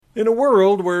In a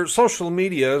world where social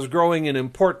media is growing in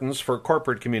importance for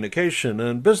corporate communication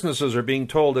and businesses are being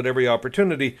told at every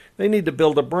opportunity they need to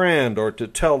build a brand or to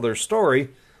tell their story,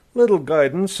 little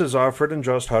guidance is offered in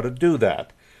just how to do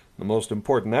that. The most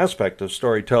important aspect of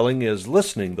storytelling is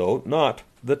listening, though, not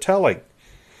the telling.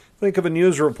 Think of a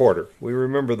news reporter. We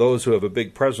remember those who have a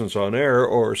big presence on air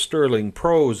or sterling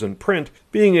prose in print.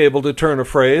 Being able to turn a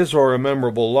phrase or a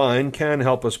memorable line can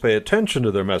help us pay attention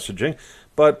to their messaging,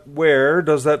 but where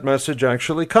does that message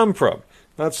actually come from?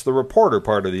 That's the reporter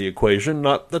part of the equation,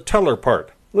 not the teller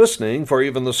part. Listening for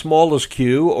even the smallest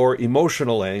cue or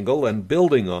emotional angle and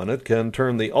building on it can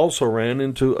turn the also-ran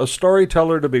into a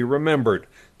storyteller to be remembered.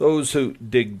 Those who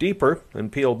dig deeper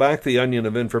and peel back the onion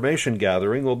of information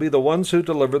gathering will be the ones who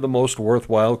deliver the most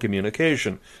worthwhile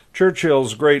communication.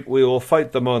 Churchill's great "We will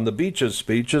fight them on the beaches"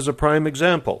 speech is a prime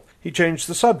example. He changed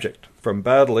the subject from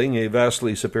battling a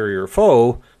vastly superior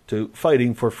foe to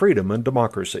fighting for freedom and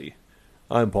democracy.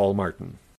 I'm Paul Martin.